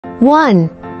1,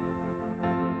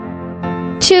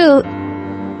 2,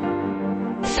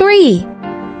 3,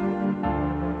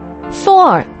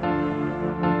 4,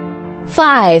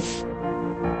 5,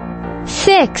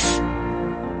 6,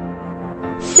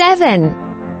 7,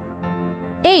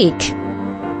 8,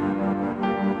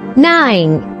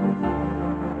 9,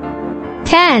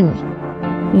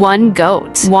 10. 1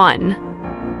 goat. 1,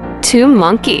 2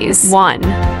 monkeys. 1,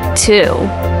 2,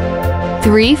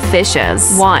 3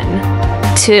 fishes. 1,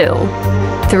 2,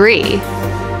 3,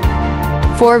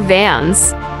 4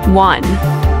 vans. 1,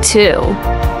 2,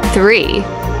 3,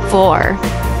 4,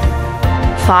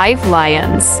 5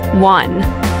 lions. 1,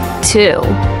 2,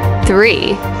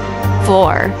 3,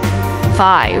 4,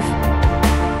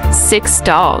 5, 6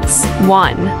 dogs.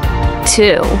 1,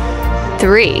 2,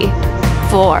 3,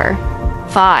 4,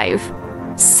 5,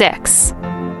 6,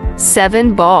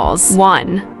 7 balls.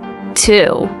 1,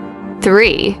 2,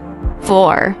 3,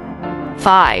 4,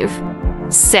 5,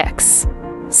 6,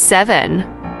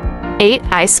 7, 8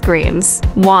 ice creams.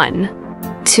 1,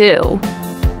 2,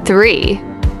 3,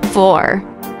 4,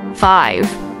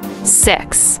 5,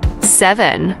 6,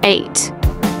 7, 8.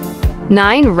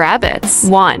 9 rabbits.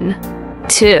 1,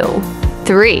 2,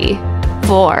 3,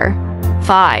 4,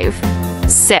 5,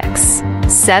 6,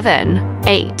 7,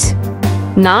 8,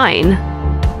 9.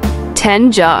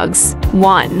 10 jugs.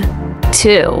 1,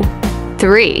 2,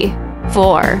 3,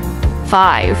 4,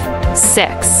 5,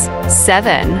 6,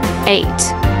 7, 8,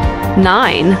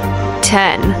 9,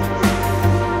 10.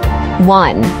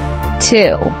 1,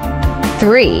 2,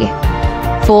 3,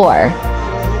 4,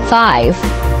 5,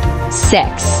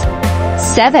 6,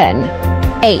 7,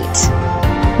 8,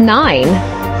 9,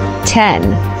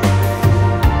 10.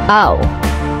 O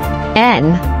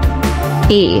N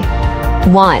E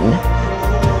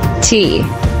 1 T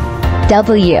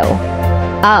W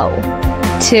O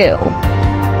 2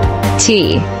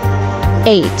 T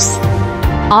H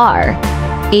R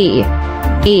E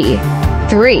E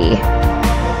 3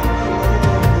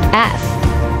 F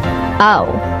O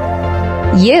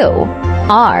U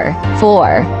R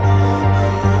 4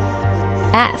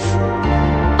 F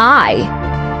I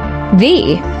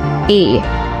V E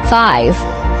 5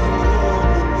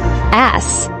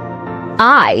 S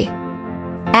I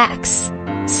X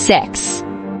 6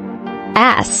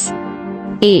 S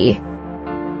E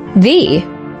V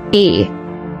E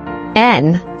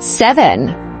N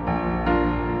 7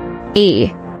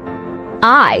 E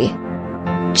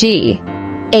I G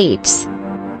 8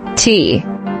 T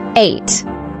 8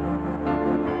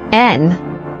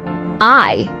 N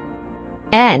I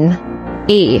N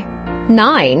E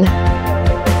 9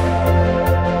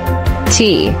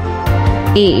 T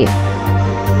E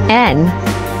N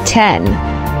 10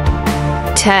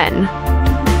 10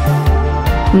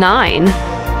 9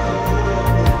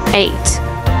 8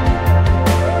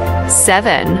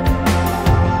 7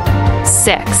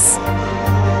 6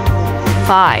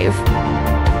 5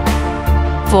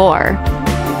 4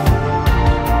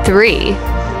 3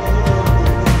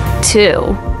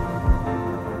 2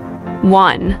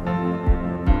 1.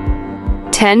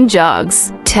 10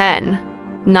 jugs. 10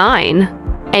 9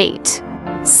 8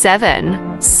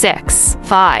 7 6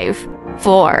 5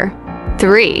 4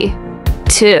 3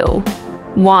 2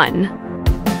 1.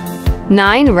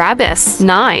 9 rabbits.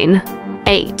 9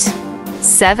 8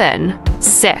 7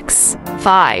 6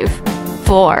 5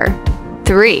 4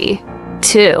 3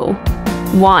 2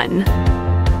 1.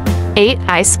 8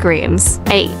 ice creams.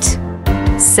 8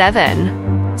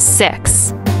 7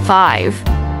 6 5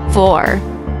 4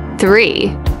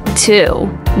 3 2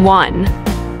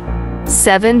 1.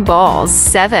 7 balls.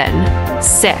 7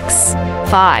 6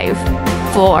 5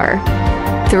 4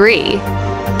 3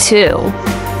 2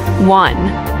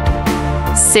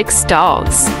 1. 6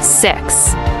 dogs.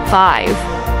 6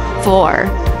 5 4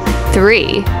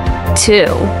 3 2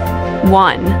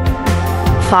 1.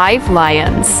 5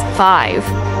 lions. 5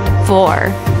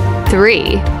 4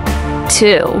 3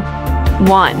 2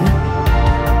 1.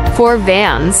 4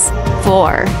 vans.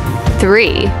 4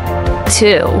 3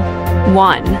 2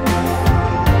 1.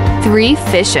 3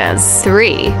 fishes.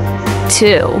 3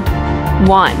 2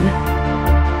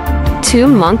 1. 2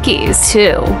 monkeys.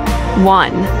 2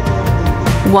 1.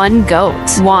 1 goat.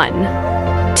 1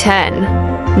 10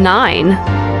 9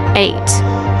 8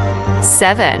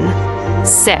 7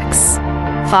 6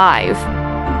 5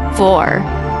 4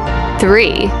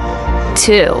 3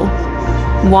 2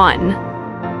 1.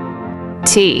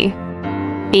 T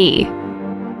E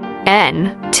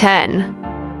N 10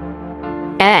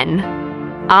 N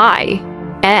I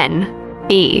N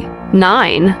E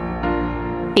 9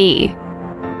 E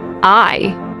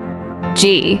I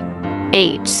G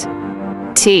 8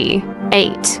 T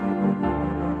 8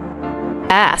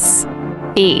 S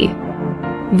E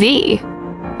V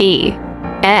E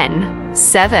N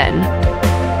 7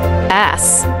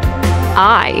 S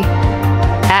I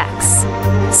X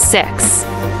 6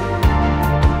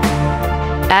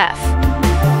 F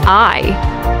I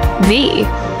V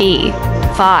E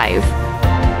 5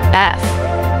 F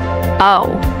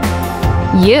O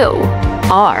U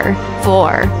R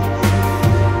 4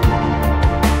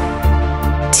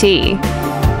 T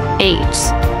H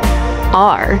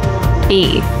R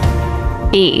E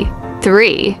E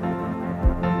 3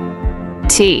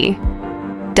 T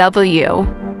W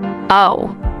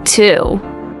O 2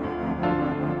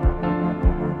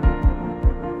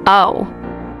 O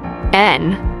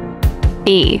N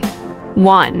E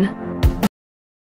 1